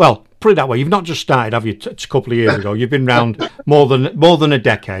around. Well, put it that way, you've not just started, have you? A couple of years ago, you've been around more than a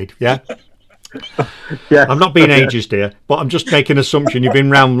decade, yeah. Yeah, I'm not being ageist here, but I'm just making an assumption you've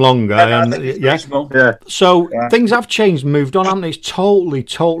been around longer. Yeah. So things have changed, moved on, haven't they? It's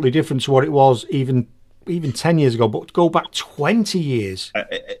totally different to what it was even 10 years ago, but go back 20 years.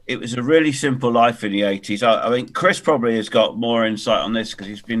 It was a really simple life in the 80s. I mean, Chris probably has got more insight on this because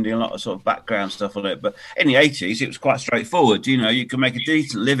he's been doing a lot of sort of background stuff on it. But in the 80s, it was quite straightforward. You could make a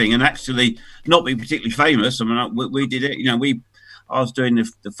decent living and actually not be particularly famous. I mean, we did it. I was doing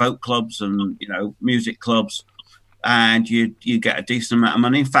the folk clubs and, music clubs, and you get a decent amount of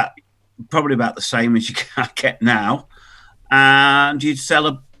money. In fact, probably about the same as you get now. And you'd sell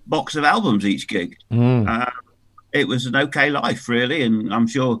a box of albums each gig. It was an okay life, really, and I'm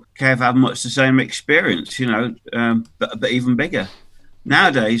sure Kev had much the same experience, but even bigger.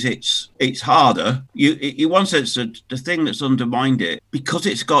 Nowadays, it's harder. You one sense the thing that's undermined it, because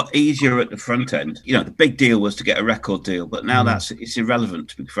it's got easier at the front end. The big deal was to get a record deal, but now it's irrelevant,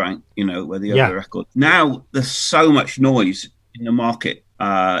 to be frank. Whether you have a record. Now there's so much noise in the market.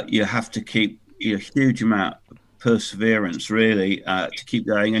 You have to keep a huge amount of perseverance, really, to keep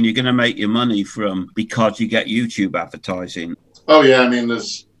going, and you're going to make your money because you get YouTube advertising. Oh yeah, I mean,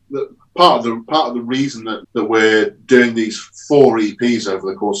 there's part of the reason that we're doing these 4 EPs over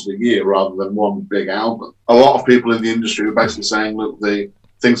the course of the year rather than one big album. A lot of people in the industry are basically saying, look,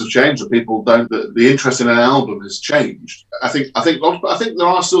 things have changed. The interest in an album has changed. I think there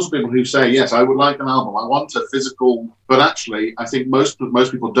are still some people who say, yes, I would like an album. I want a physical, but actually, I think most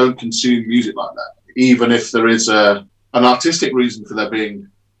people don't consume music like that. Even if there is an artistic reason for there being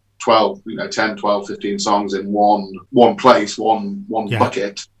 10, 12, 15 songs in one place, one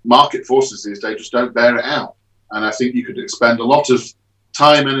bucket, market forces these days just don't bear it out. And I think you could expend a lot of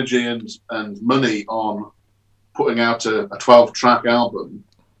time, energy, and money on putting out a 12-track album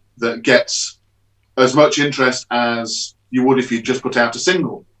that gets as much interest as you would if you just put out a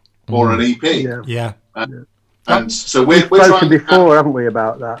single. or an EP. Yeah. And so we've we're spoken trying before, haven't we,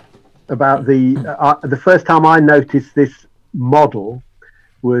 about that? About the first time I noticed this model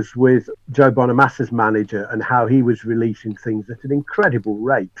was with Joe Bonamassa's manager, and how he was releasing things at an incredible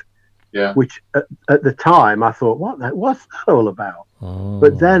rate. Yeah. Which at the time I thought, what's that all about?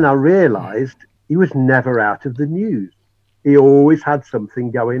 But then I realised he was never out of the news. He always had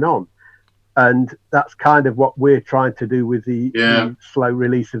something going on. And that's kind of what we're trying to do with the slow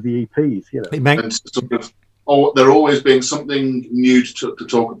release of the EPs, you know. And sort of, there always being something new to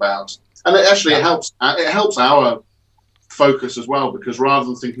talk about. And it actually helps our focus as well, because rather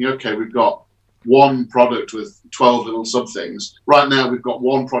than thinking, okay, we've got one product with 12 little sub things, right now we've got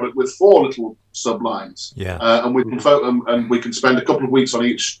one product with 4 little sublines. And we can and we can spend a couple of weeks on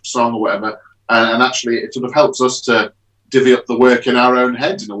each song or whatever, and actually it sort of helps us to divvy up the work in our own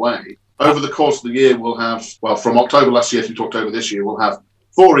heads in a way. Over the course of the year, we'll have, well, from October last year through to October this year, we'll have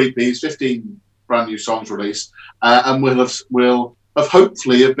 4 EPs, 15 brand new songs released, and we'll have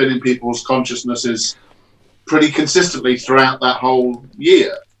hopefully have been in people's consciousnesses pretty consistently throughout that whole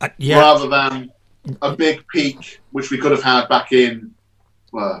year, rather than a big peak, which we could have had back in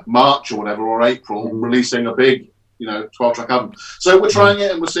March or whatever, or April, releasing a big, 12-track album. So we're trying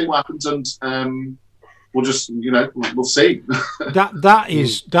it and we'll see what happens, and we'll just, we'll see. that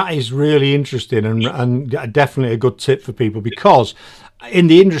is really interesting and definitely a good tip for people, because in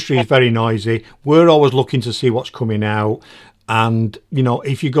the industry is very noisy. We're always looking to see what's coming out. And,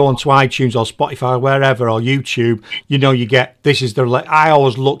 if you go onto iTunes or Spotify or wherever, or YouTube, you get, this is I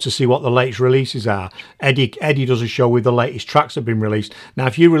always look to see what the latest releases are. Eddie does a show with the latest tracks that have been released. Now,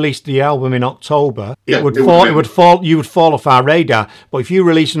 if you released the album in October, you would fall off our radar. But if you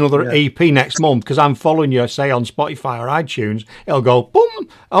release another EP next month, because I'm following you, say on Spotify or iTunes, it'll go, boom,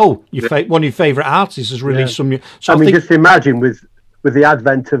 one of your favourite artists has released some new. So I just imagine with the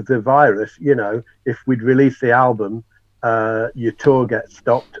advent of the virus, if we'd released the album, your tour gets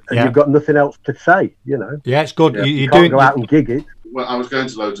stopped and you've got nothing else to say, Yeah, it's good. You can't go out and gig it. Well, I was going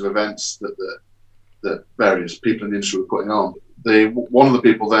to loads of events that various people in the industry were putting on. One of the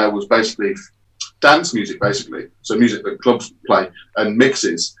people there was basically dance music, so music that clubs play and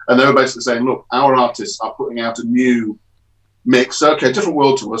mixes, and they were basically saying, look, our artists are putting out a new mix. Okay, different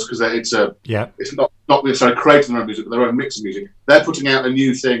world to us, because it's not necessarily creating their own music, but their own mix of music. They're putting out a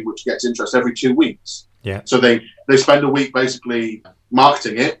new thing which gets interest every 2 weeks. Yeah. So they spend a week basically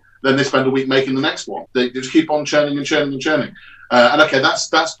marketing it, then they spend a week making the next one. They just keep on churning and churning and churning. And okay,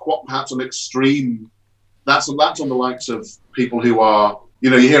 that's quite perhaps an extreme. That's on the likes of people who are,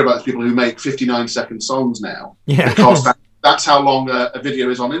 you hear about people who make 59-second songs now. Yeah. Because that's how long a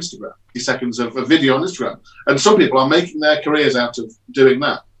video is on Instagram. 50 seconds of a video on Instagram, and some people are making their careers out of doing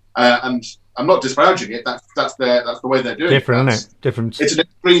that. And I'm not disparaging it. That's the way they're doing Different, it. Isn't it? Different. It's an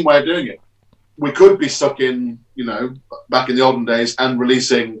extreme way of doing it. We could be stuck in, back in the olden days and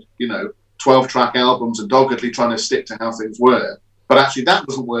releasing, 12-track albums and doggedly trying to stick to how things were. But actually, that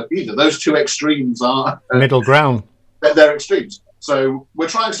doesn't work either. Those two extremes are middle ground. They're extremes. So we're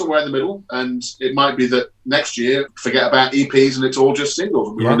trying somewhere in the middle, and it might be that next year, forget about EPs and it's all just singles.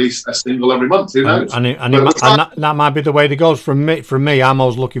 And we release a single every month. Who knows? And that might be the way it goes. From me, I'm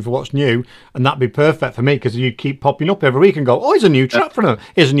always looking for what's new, and that'd be perfect for me, because you keep popping up every week and go, oh, here's a new track for them.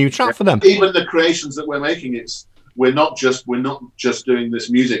 Here's a new track for them. Even the creations that we're making, we're not just doing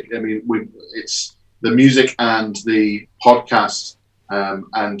this music. I mean, it's the music and the podcast.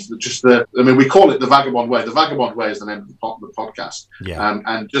 And just we call it the Vagabond Way. The Vagabond Way is the name of the podcast. Yeah.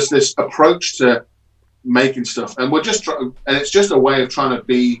 And just this approach to making stuff, and and it's just a way of trying to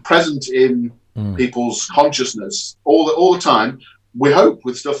be present in people's consciousness all the time. We hope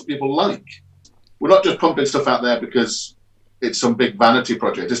with stuff that people like. We're not just pumping stuff out there because it's some big vanity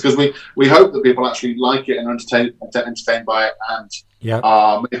project. It's because we hope that people actually like it and are entertained by it, and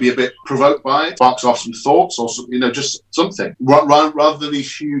are maybe a bit provoked by it, sparks off some thoughts or some, just something, rather than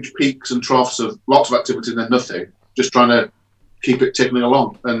these huge peaks and troughs of lots of activity and then nothing. Just trying to keep it tickling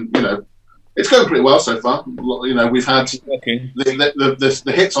along, and it's going pretty well so far. We've had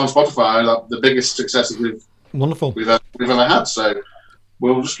the hits on Spotify are the biggest successes we've ever had. So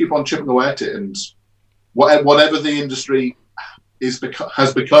we'll just keep on chipping away at it, and whatever the industry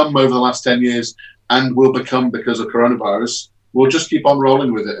has become over the last 10 years and will become because of coronavirus, we'll just keep on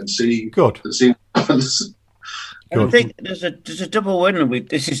rolling with it and see. Good. And see what happens. I think there's a double win.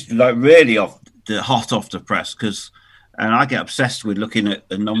 This is like really hot off the press, and I get obsessed with looking at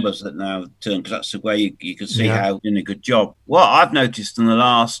the numbers that now turn, because that's the way you can see how you're doing a good job. What I've noticed in the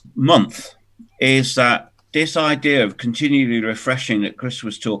last month is that this idea of continually refreshing that Chris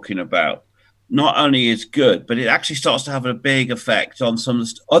was talking about, not only is good, but it actually starts to have a big effect on some of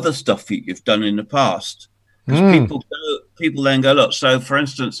the other stuff that you've done in the past. Because people then go, look, so for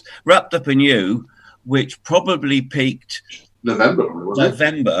instance, Wrapped Up in You, which probably peaked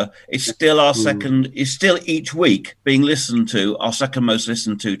November, is still our second, is still each week being listened to, our second most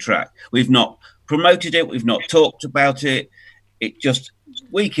listened to track. We've not promoted it, we've not talked about it. It just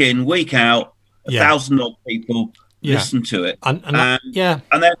week in, week out, 1,000 odd people listen to it. And then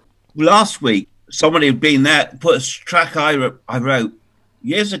last week, somebody had been there, put a track I wrote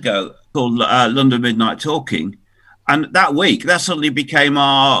years ago called London Midnight Talking. And that week, that suddenly became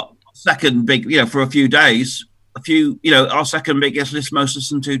our second big, for a few days, our second biggest most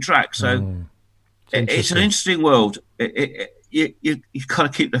listened to track. So it's an interesting world. You've got to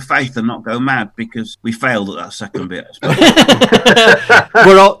keep the faith and not go mad, because we failed at that second bit.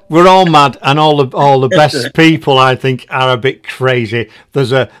 we're all mad, and all the best people, I think, are a bit crazy.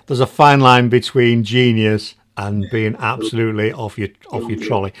 There's a fine line between genius and being absolutely off your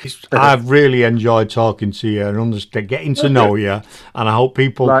trolley. I've really enjoyed talking to you and getting to know you, and I hope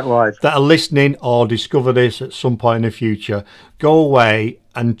people Likewise. that are listening or discover this at some point in the future go away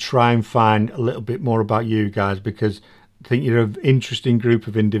and try and find a little bit more about you guys, because I think you're an interesting group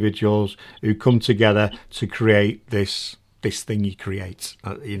of individuals who come together to create this thing you create.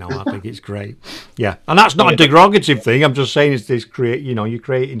 I think it's great. Yeah, and that's not a derogative thing. I'm just saying it's this you're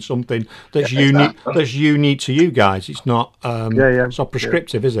creating something that's unique. That's unique to you guys. It's not. It's not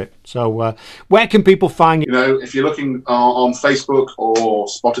prescriptive, is it? So, where can people find you? If you're looking on Facebook or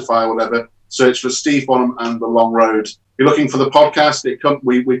Spotify or whatever, search for Steve Bonham and The Long Road. If you're looking for the podcast,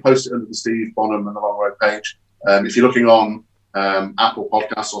 we post it under the Steve Bonham and The Long Road page. If you're looking on Apple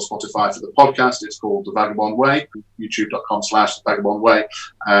Podcasts or Spotify for the podcast, it's called The Vagabond Way, youtube.com/The Vagabond Way.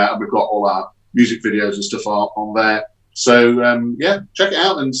 And we've got all our music videos and stuff on there. So, check it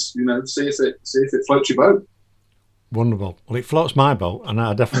out and, see if it floats your boat. Wonderful. Well, it floats my boat, and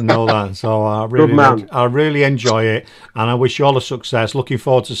I definitely know that. So I really enjoy it, and I wish you all the success. Looking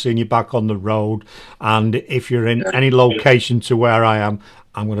forward to seeing you back on the road. And if you're in any location to where I am,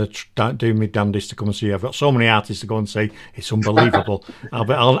 I'm going to do my damnedest to come and see you. I've got so many artists to go and see. It's unbelievable.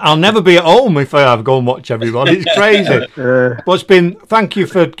 I'll never be at home if I have to go and watch everybody. It's crazy. But thank you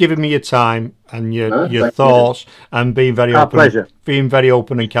for giving me your time and your thoughts, and being very open. Pleasure. Being very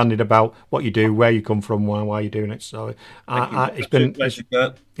open and candid about what you do, where you come from, why you're doing it. So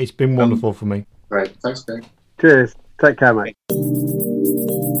it's been wonderful for me. Great. Thanks, Dave. Cheers. Take care, mate.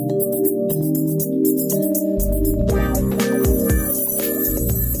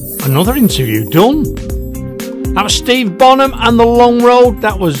 Another interview done. That was Steve Bonham and The Long Road.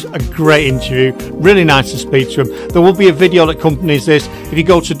 That was a great interview. Really nice to speak to him. There will be a video that accompanies this. If you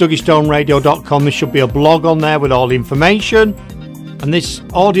go to DougieStoneRadio.com, there should be a blog on there with all the information and this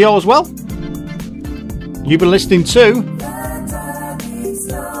audio as well. You've been listening to...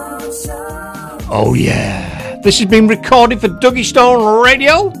 Oh yeah. This has been recorded for Dougie Stone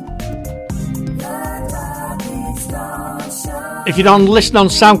Radio. If you don't listen on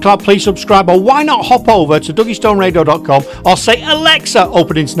SoundCloud, please subscribe, or why not hop over to DougieStoneRadio.com or say, Alexa,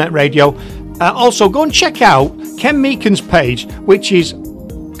 open internet radio. Also, go and check out Ken Meakin's page, which is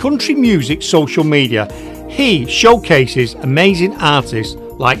Country Music Social Media. He showcases amazing artists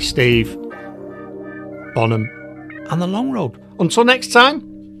like Steve Bonham and The Long Road. Until next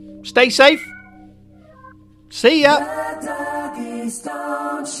time, stay safe. See ya. The Dougie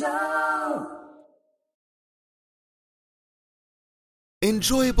Stone Show.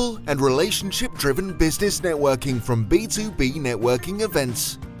 Enjoyable and relationship-driven business networking from B2B Networking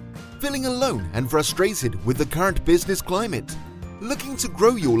Events. Feeling alone and frustrated with the current business climate? Looking to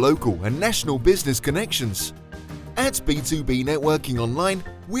grow your local and national business connections? At B2B Networking Online,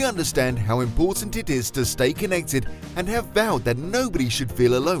 we understand how important it is to stay connected and have vowed that nobody should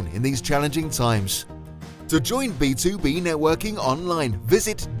feel alone in these challenging times. To join B2B Networking Online,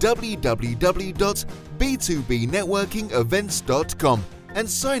 visit www.b2bnetworkingevents.com and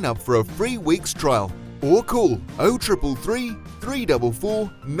sign up for a free week's trial, or call 0333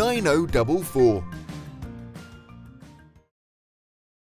 344 9044.